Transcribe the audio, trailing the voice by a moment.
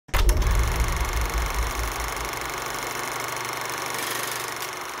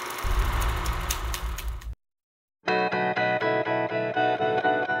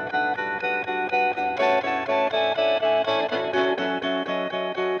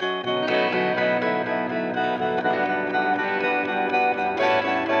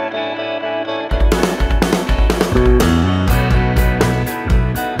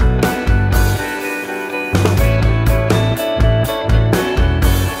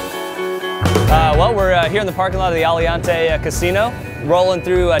here in the parking lot of the Aliante Casino, rolling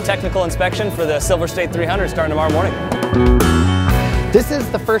through a technical inspection for the Silver State 300 starting tomorrow morning. This is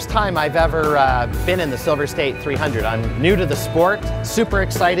the first time I've ever been in the Silver State 300. I'm new to the sport, super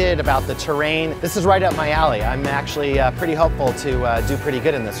excited about the terrain. This is right up my alley. I'm actually pretty hopeful to do pretty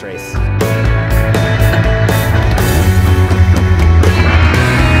good in this race.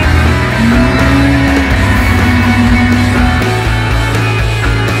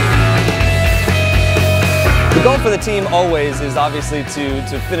 The goal for the team always is obviously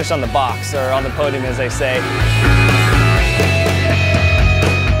to finish on the box, or on the podium as they say.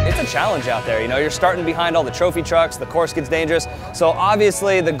 It's a challenge out there, you know, you're starting behind all the trophy trucks, the course gets dangerous, so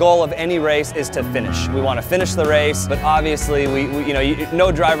obviously the goal of any race is to finish. We want to finish the race, but obviously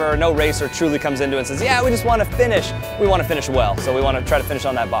no driver or no racer truly comes into it and says, yeah, we just want to finish. We want to finish well, so we want to try to finish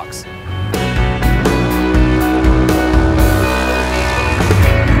on that box.